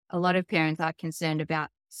a lot of parents are concerned about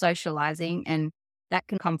socializing, and that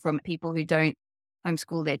can come from people who don't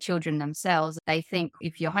homeschool their children themselves. They think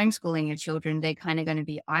if you're homeschooling your children, they're kind of going to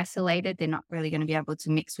be isolated. They're not really going to be able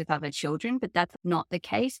to mix with other children, but that's not the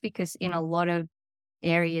case because in a lot of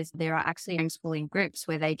areas, there are actually homeschooling groups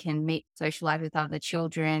where they can meet, socialize with other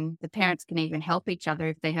children. The parents can even help each other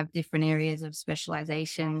if they have different areas of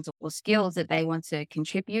specializations or skills that they want to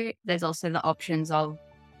contribute. There's also the options of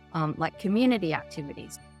like community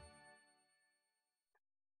activities.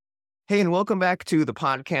 Hey, and welcome back to the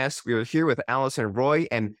podcast. We are here with Alison Roy,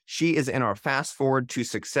 and she is in our Fast Forward to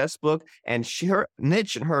Success book, and her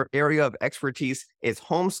niche and her area of expertise is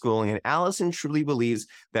homeschooling. And Alison truly believes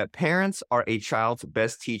that parents are a child's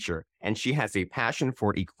best teacher, and she has a passion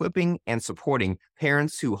for equipping and supporting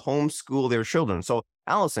parents who homeschool their children. So,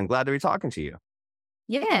 Alison, glad to be talking to you.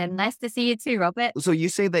 Yeah, nice to see you too, Robert. So you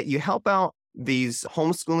say that you help out these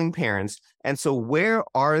homeschooling parents, and so where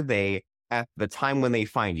are they at the time when they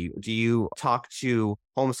find you? Do you talk to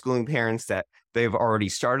homeschooling parents that they've already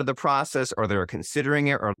started the process or they're considering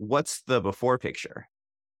it, or what's the before picture?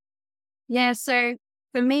 Yeah, so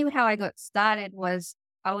for me, how I got started was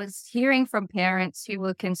I was hearing from parents who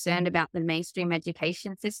were concerned about the mainstream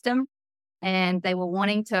education system and they were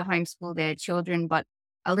wanting to homeschool their children, but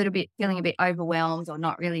feeling a bit overwhelmed or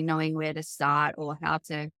not really knowing where to start or how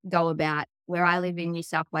to go about. Where I live in New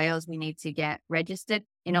South Wales, we need to get registered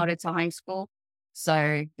in order to homeschool.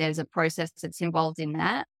 So there's a process that's involved in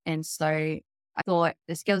that. And so I thought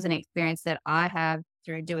the skills and experience that I have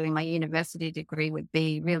through doing my university degree would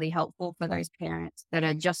be really helpful for those parents that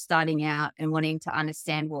are just starting out and wanting to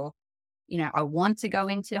understand, well, I want to go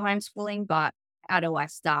into homeschooling, but how do I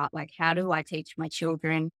start? Like, how do I teach my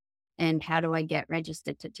children and how do I get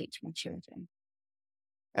registered to teach my children?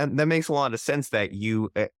 And that makes a lot of sense that you,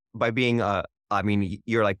 by being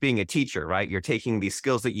you're like being a teacher, right? You're taking these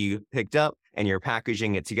skills that you picked up and you're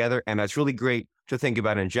packaging it together. And that's really great to think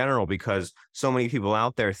about in general, because so many people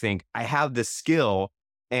out there think I have this skill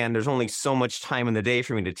and there's only so much time in the day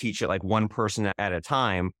for me to teach it like one person at a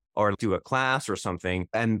time or do a class or something.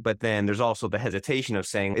 But then there's also the hesitation of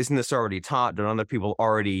saying, isn't this already taught? Don't other people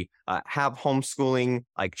already have homeschooling,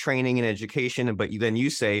 like training and education? But then you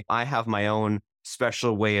say, I have my own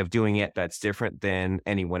special way of doing it that's different than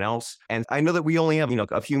anyone else. And I know that we only have,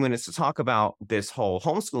 a few minutes to talk about this whole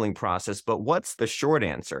homeschooling process, but what's the short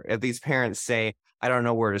answer? If these parents say, I don't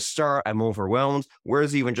know where to start, I'm overwhelmed,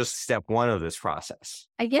 where's even just step one of this process?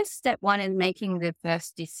 I guess step one is making the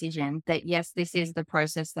first decision that, yes, this is the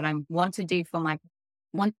process that I want to do for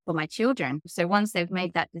my children. So once they've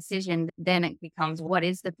made that decision, then it becomes, what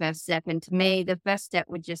is the first step? And to me, the first step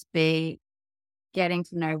would just be getting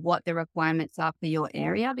to know what the requirements are for your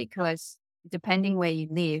area, because depending where you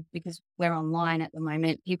live, because we're online at the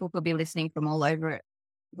moment, people could be listening from all over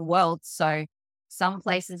the world. So some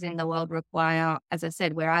places in the world require, as I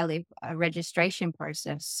said, where I live, a registration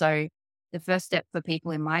process. So the first step for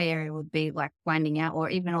people in my area would be like finding out, or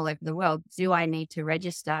even all over the world, do I need to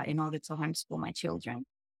register in order to homeschool my children?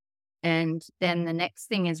 And then the next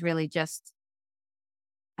thing is really just,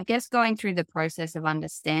 I guess, going through the process of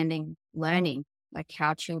understanding learning, like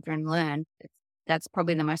how children learn. That's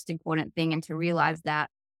probably the most important thing. And to realize that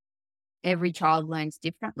every child learns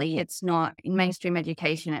differently. It's not in mainstream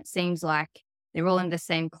education. It seems like they're all in the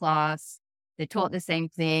same class. They're taught the same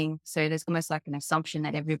thing. So there's almost like an assumption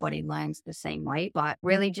that everybody learns the same way, but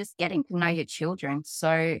really just getting to know your children.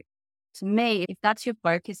 So to me, if that's your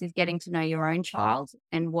focus, is getting to know your own child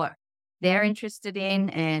and what they're interested in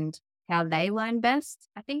and how they learn best,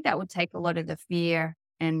 I think that would take a lot of the fear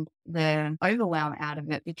and the overwhelm out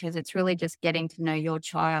of it, because it's really just getting to know your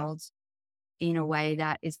child in a way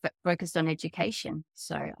that is focused on education.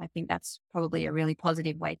 So I think that's probably a really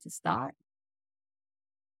positive way to start.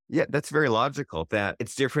 Yeah, that's very logical that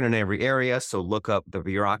it's different in every area. So look up the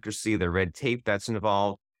bureaucracy, the red tape that's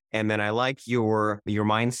involved. And then I like your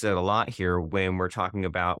mindset a lot here when we're talking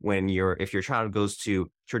about if your child goes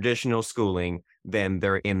to traditional schooling, then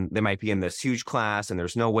they might be in this huge class and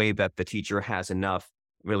there's no way that the teacher has enough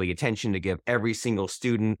really attention to give every single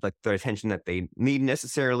student like the attention that they need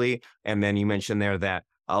necessarily. And then you mentioned there that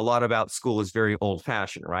a lot about school is very old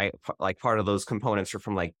fashioned, right? Like part of those components are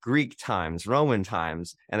from like Greek times, Roman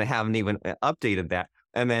times, and they haven't even updated that.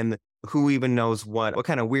 And then who even knows what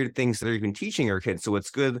kind of weird things they're even teaching your kids. So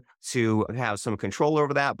it's good to have some control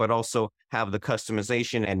over that, but also have the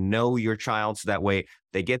customization and know your child so that way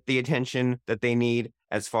they get the attention that they need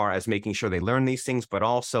as far as making sure they learn these things, but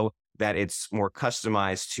also that it's more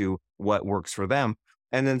customized to what works for them.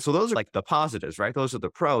 And then, so those are like the positives, right? Those are the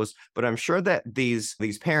pros. But I'm sure that these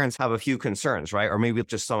parents have a few concerns, right? Or maybe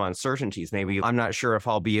just some uncertainties. Maybe I'm not sure if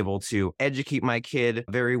I'll be able to educate my kid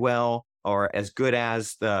very well or as good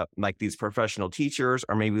as these professional teachers,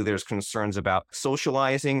 or maybe there's concerns about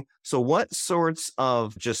socializing. So what sorts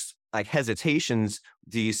of just like hesitations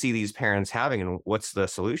do you see these parents having, and what's the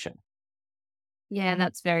solution? Yeah,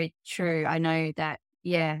 that's very true. I know that,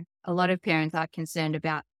 yeah, a lot of parents are concerned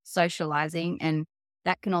about socializing, and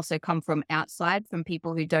that can also come from outside, from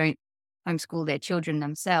people who don't homeschool their children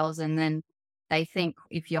themselves. And then they think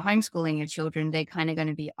if you're homeschooling your children, they're kind of going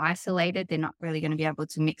to be isolated. They're not really going to be able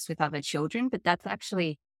to mix with other children. But that's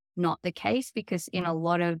actually not the case, because in a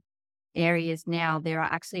lot of areas now, there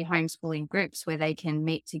are actually homeschooling groups where they can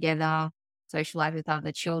meet together, socialize with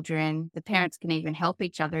other children. The parents can even help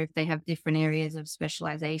each other if they have different areas of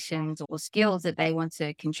specializations or skills that they want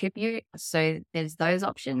to contribute. So there's those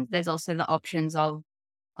options. There's also the options of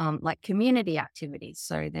like community activities.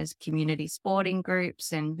 So there's community sporting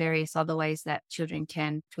groups and various other ways that children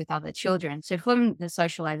can with other children. So from the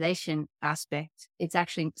socialization aspect, it's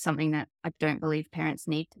actually something that I don't believe parents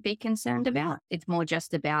need to be concerned about. It's more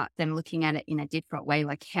just about them looking at it in a different way.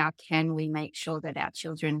 Like, how can we make sure that our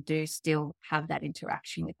children do still have that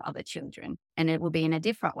interaction with other children? And it will be in a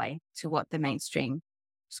different way to what the mainstream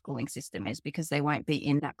schooling system is, because they won't be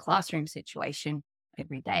in that classroom situation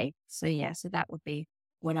every day. So yeah, so that would be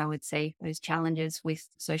what I would say, those challenges with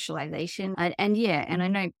socialization. And yeah, and I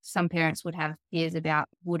know some parents would have fears about,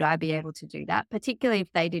 would I be able to do that? Particularly if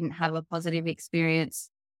they didn't have a positive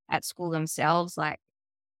experience at school themselves. Like,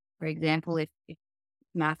 for example, if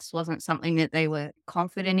maths wasn't something that they were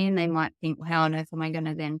confident in, they might think, well, how on earth am I going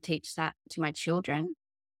to then teach that to my children?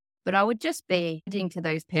 But I would just be adding to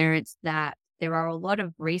those parents that there are a lot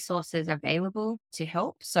of resources available to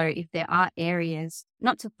help. So if there are areas,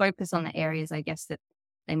 not to focus on the areas, I guess, that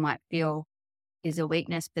they might feel is a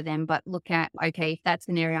weakness for them, but look at, okay, if that's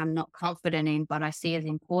an area I'm not confident in, but I see as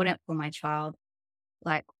important for my child,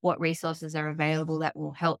 like what resources are available that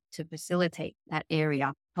will help to facilitate that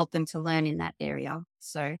area, help them to learn in that area.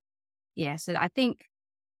 So, yeah, so I think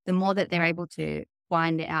the more that they're able to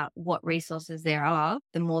find out what resources there are,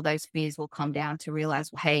 the more those fears will come down to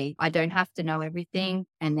realize, well, hey, I don't have to know everything.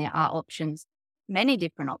 And there are options, many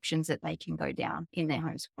different options that they can go down in their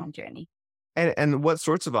homeschooling journey. And what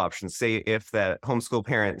sorts of options? Say if that homeschool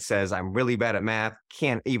parent says, I'm really bad at math,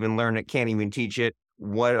 can't even learn it, can't even teach it.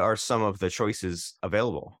 What are some of the choices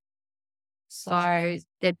available? So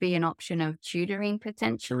there'd be an option of tutoring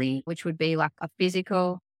potentially, which would be like a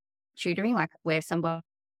physical tutoring, like where somebody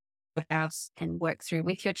else can work through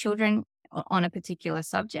with your children on a particular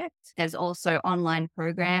subject. There's also online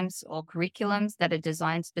programs or curriculums that are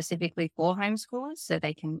designed specifically for homeschoolers, so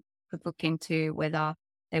they could look into whether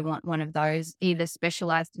they want one of those, either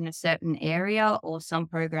specialized in a certain area, or some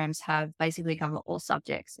programs have basically cover all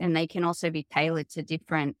subjects, and they can also be tailored to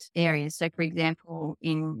different areas. So for example,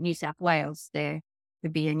 in New South Wales, there could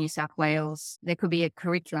be a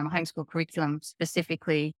curriculum, a homeschool curriculum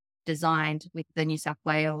specifically designed with the New South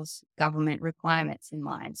Wales government requirements in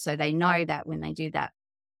mind. So they know that when they do that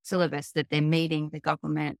syllabus, that they're meeting the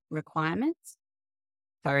government requirements.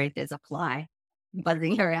 Sorry, there's a fly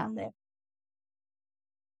buzzing around there.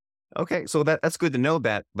 Okay, so that's good to know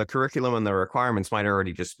that the curriculum and the requirements might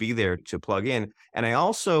already just be there to plug in. And I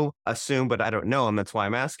also assume, but I don't know, and that's why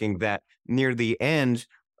I'm asking, that near the end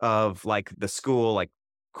of like the school, like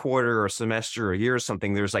quarter or semester or year or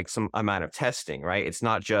something, there's like some amount of testing, right? It's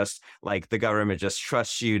not just like the government just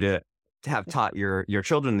trusts you to have taught your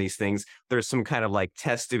children these things. There's some kind of like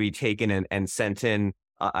test to be taken and sent in,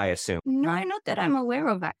 I assume. No, not that I'm aware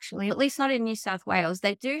of, actually, at least not in New South Wales.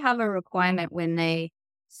 They do have a requirement when they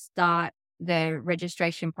start the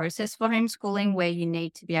registration process for homeschooling, where you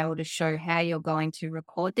need to be able to show how you're going to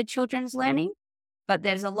record the children's learning. But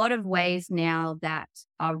there's a lot of ways now that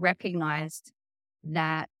are recognized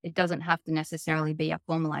that it doesn't have to necessarily be a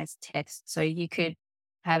formalized test. So you could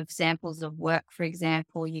have samples of work, for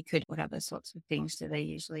example. What other sorts of things do they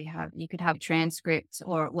usually have? You could have transcripts,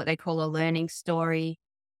 or what they call a learning story.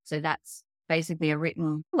 So that's basically a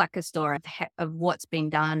written, like a story of what's been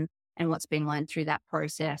done and what's been learned through that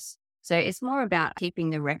process. So it's more about keeping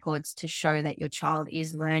the records to show that your child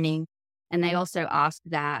is learning. And they also ask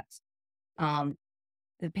that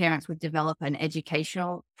the parents would develop an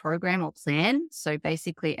educational program or plan. So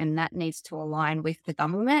basically, and that needs to align with the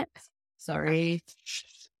government. Sorry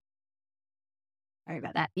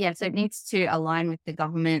about that. Yeah, so it needs to align with the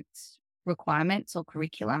government's requirements or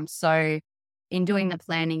curriculum. So in doing the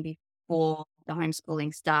planning before the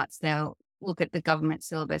homeschooling starts, they'll look at the government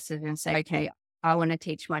syllabuses and say, okay, I want to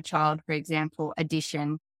teach my child, for example,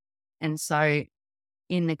 addition. And so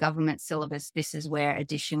in the government syllabus, this is where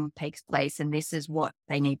addition takes place and this is what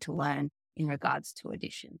they need to learn in regards to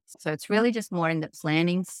addition. So it's really just more in the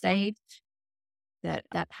planning stage that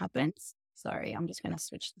happens. Sorry, I'm just going to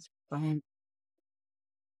switch this phone.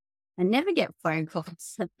 I never get phone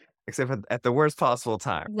calls. Except at the worst possible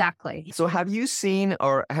time. Exactly. So have you seen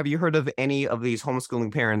or have you heard of any of these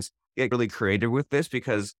homeschooling parents get really creative with this?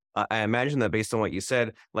 Because I imagine that based on what you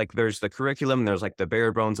said, like there's the curriculum, there's like the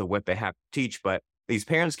bare bones of what they have to teach, but these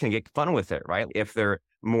parents can get fun with it, right? If they're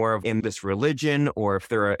more of in this religion or if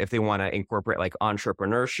they want to incorporate like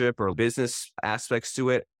entrepreneurship or business aspects to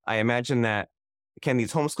it, I imagine that can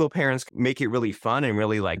these homeschool parents make it really fun and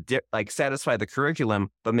really like satisfy the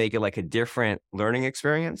curriculum, but make it like a different learning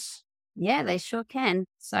experience? Yeah, they sure can.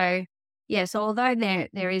 So, yeah, so although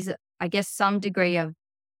there is, I guess, some degree of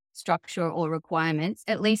structure or requirements,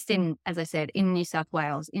 at least in, as I said, in New South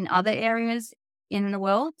Wales, in other areas in the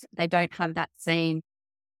world, they don't have that same,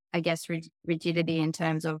 I guess, rigidity in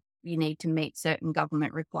terms of you need to meet certain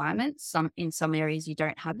government requirements. In some areas you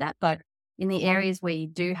don't have that, but in the areas where you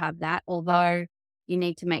do have that, although you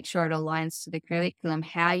need to make sure it aligns to the curriculum,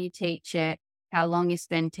 how you teach it, how long you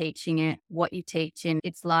spend teaching it, what you teach in,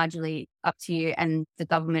 it's largely up to you. And the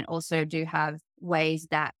government also do have ways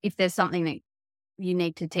that if there's something that you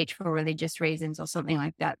need to teach for religious reasons or something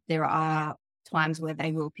like that, there are times where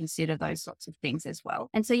they will consider those sorts of things as well.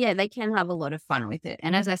 And so, yeah, they can have a lot of fun with it.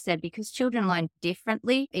 And as I said, because children learn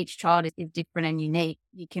differently, each child is different and unique,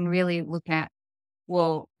 you can really look at,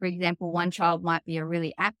 well, for example, one child might be a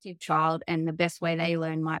really active child and the best way they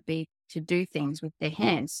learn might be to do things with their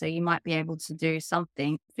hands. So you might be able to do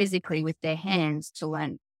something physically with their hands to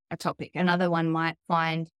learn a topic. Another one might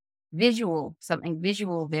find something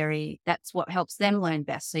visual, that's what helps them learn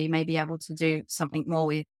best. So you may be able to do something more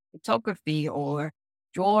with photography or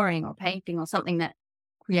drawing or painting or something that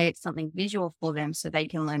creates something visual for them so they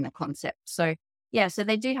can learn the concept. So yeah, so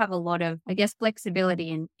they do have a lot of, I guess,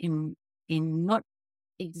 flexibility in not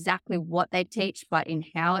exactly what they teach, but in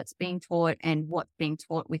how it's being taught and what's being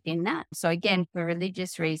taught within that. So again, for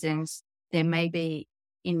religious reasons, there may be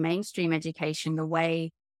in mainstream education, the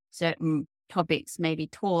way certain topics may be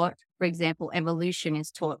taught. For example, evolution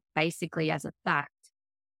is taught basically as a fact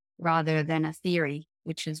rather than a theory,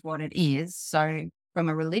 which is what it is. So from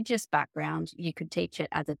a religious background, you could teach it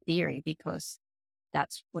as a theory because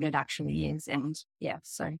that's what it actually is. And yeah,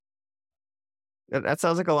 so. That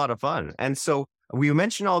sounds like a lot of fun. And so we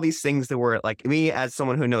mentioned all these things that were like me as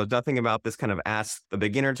someone who knows nothing about this kind of ask the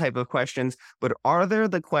beginner type of questions, but are there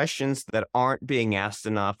the questions that aren't being asked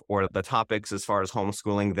enough or the topics as far as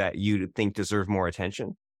homeschooling that you think deserve more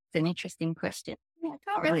attention? It's an interesting question. Yeah, I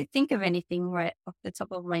can't really think of anything right off the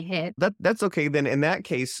top of my head. That's okay. Then in that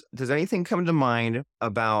case, does anything come to mind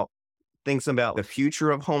about things about the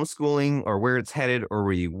future of homeschooling or where it's headed or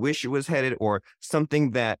where you wish it was headed or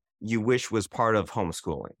something that you wish was part of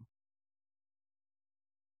homeschooling?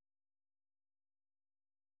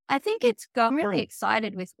 I think I'm really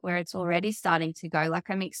excited with where it's already starting to go. Like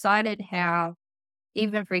I'm excited how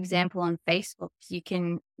even, for example, on Facebook, you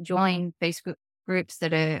can join Facebook groups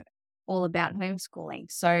that are all about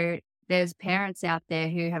homeschooling. So there's parents out there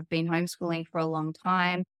who have been homeschooling for a long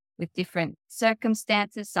time with different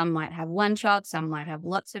circumstances. Some might have one child, some might have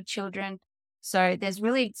lots of children. So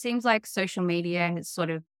it seems like social media has sort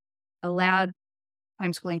of allowed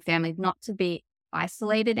homeschooling families not to be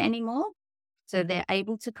isolated anymore. So they're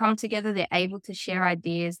able to come together, they're able to share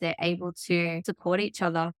ideas, they're able to support each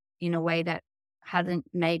other in a way that hasn't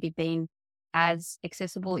maybe been as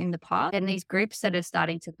accessible in the past. And these groups that are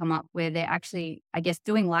starting to come up where they're actually, I guess,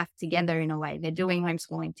 doing life together in a way. They're doing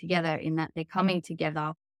homeschooling together in that they're coming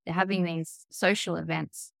together, they're having these social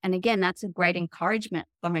events. And again, that's a great encouragement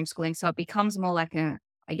for homeschooling. So it becomes more like a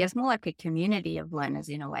community of learners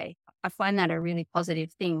in a way. I find that a really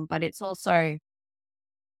positive thing, but it's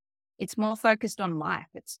more focused on life.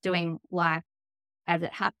 It's doing life as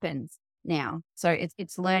it happens now. So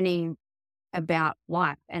it's learning about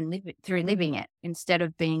life and through living it instead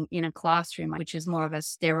of being in a classroom, which is more of a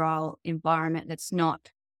sterile environment that's not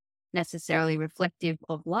necessarily reflective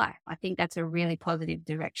of life. I think that's a really positive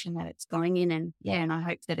direction that it's going in. And and I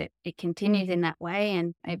hope that it continues in that way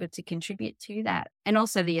and able to contribute to that. And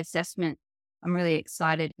also the assessment, I'm really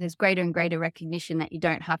excited. There's greater and greater recognition that you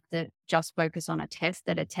don't have to just focus on a test,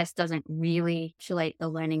 that a test doesn't really encapsulate the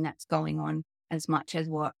learning that's going on as much as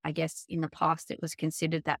what I guess in the past it was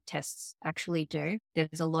considered that tests actually do.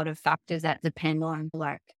 There's a lot of factors that depend on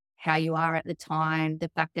like how you are at the time,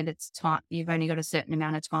 the fact that it's time, you've only got a certain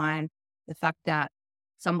amount of time, the fact that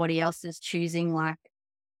somebody else is choosing like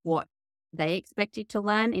what they expect you to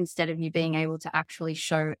learn instead of you being able to actually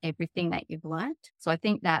show everything that you've learned. So I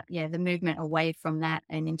think that, the movement away from that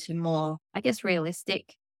and into more, I guess,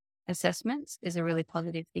 realistic assessments is a really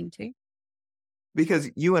positive thing too. Because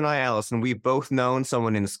you and I, Alison, we've both known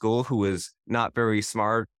someone in school who was not very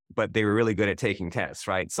smart, but they were really good at taking tests,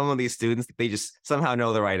 right? Some of these students, they just somehow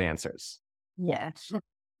know the right answers. Yeah.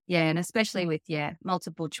 Yeah. And especially with,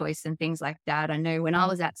 multiple choice and things like that. I know when I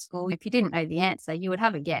was at school, if you didn't know the answer, you would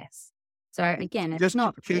have a guess. So again, it's Just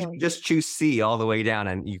not choose, really, just choose C all the way down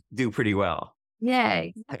and you do pretty well. yeah,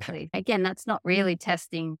 exactly. Again, that's not really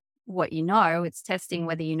testing what you know. It's testing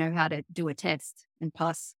whether you know how to do a test and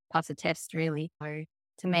pass a test really. So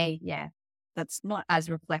to me, that's not as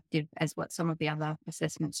reflective as what some of the other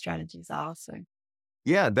assessment strategies are. So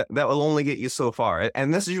Yeah, that will only get you so far.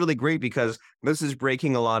 And this is really great because this is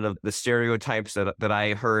breaking a lot of the stereotypes that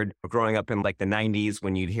I heard growing up in like the 90s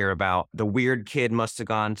when you'd hear about the weird kid must have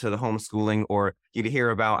gone to the homeschooling, or you'd hear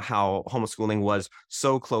about how homeschooling was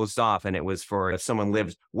so closed off and it was for if someone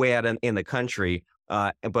lived way out in the country.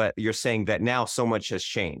 But you're saying that now so much has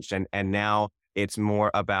changed and now it's more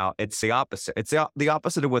about, it's the opposite. It's the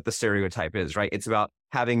opposite of what the stereotype is, right? It's about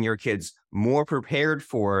having your kids more prepared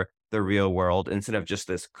for the real world instead of just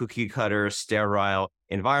this cookie cutter, sterile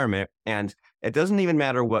environment. And it doesn't even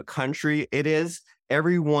matter what country it is.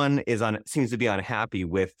 Everyone seems to be unhappy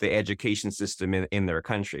with the education system in their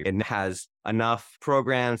country. It has enough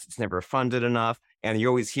programs. It's never funded enough. And you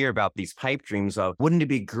always hear about these pipe dreams of, wouldn't it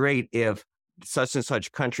be great if such and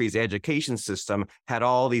such country's education system had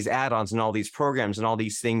all these add-ons and all these programs and all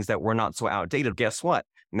these things that were not so outdated? Guess what?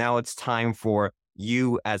 Now it's time for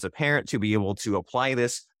you as a parent to be able to apply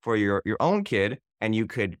this for your own kid, and you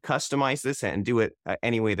could customize this and do it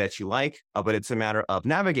any way that you like, but it's a matter of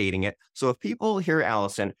navigating it. So if people hear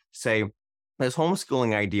Alison say, this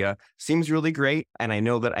homeschooling idea seems really great, and I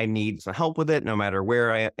know that I need some help with it no matter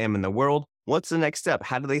where I am in the world, what's the next step?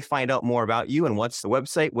 How do they find out more about you, and what's the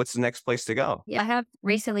website? What's the next place to go? yeah, I have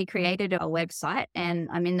recently created a website and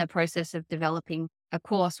I'm in the process of developing a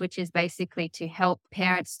course, which is basically to help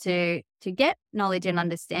parents to get knowledge and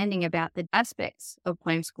understanding about the aspects of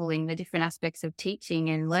homeschooling, the different aspects of teaching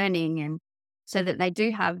and learning, and so that they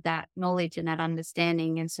do have that knowledge and that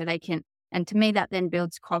understanding. And so they can, and to me, that then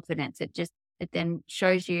builds confidence. It then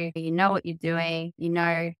shows you know what you're doing, you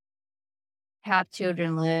know how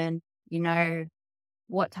children learn, you know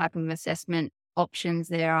what type of assessment options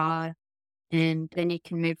there are, and then you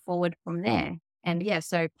can move forward from there. And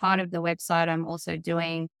so part of the website, I'm also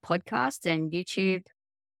doing podcasts and YouTube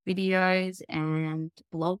videos and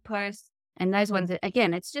blog posts. And those ones,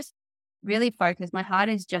 again, it's just really focused. My heart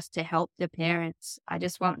is just to help the parents. I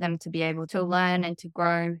just want them to be able to learn and to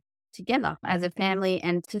grow together as a family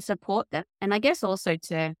and to support them. And I guess also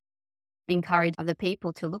to encourage other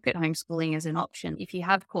people to look at homeschooling as an option. If you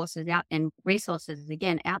have courses out and resources,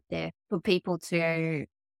 again, out there for people to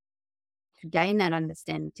gain that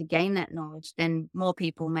understanding, to gain that knowledge, then more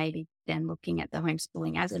people may be then looking at the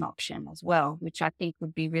homeschooling as an option as well, which I think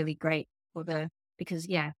would be really great because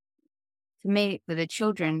to me, for the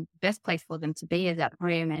children, best place for them to be is at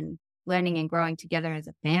home and learning and growing together as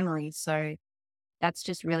a family. So that's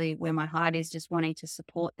just really where my heart is, just wanting to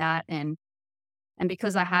support that. And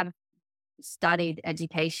because I have studied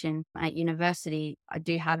education at university, I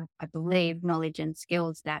do have, I believe, knowledge and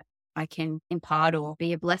skills that I can impart or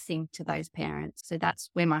be a blessing to those parents. So that's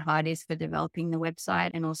where my heart is for developing the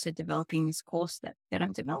website and also developing this course that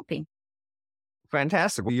I'm developing.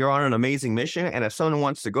 Fantastic. Well, you're on an amazing mission. And if someone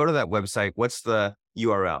wants to go to that website, what's the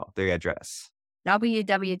URL, the address?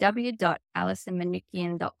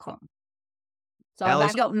 www.alisonmanukian.com. So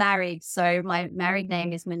I got married. So my married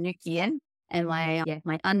name is Manukian and my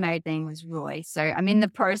unmarried name was Roy. So I'm in the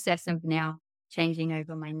process of now changing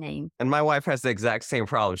over my name. And my wife has the exact same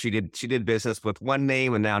problem. She did business with one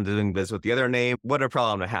name and now doing business with the other name. What a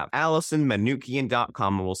problem to have.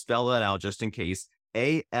 AlisonManukian.com, and we'll spell that out just in case.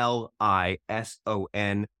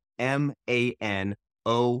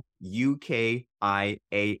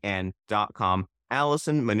 AlisonManukian.com.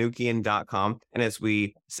 AlisonManukian.com. And as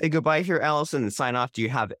we say goodbye here, Alison, and sign off, do you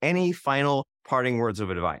have any final parting words of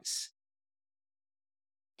advice?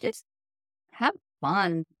 Just have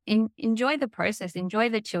fun, enjoy the process, enjoy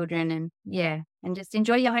the children, and just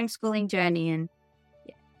enjoy your homeschooling journey. And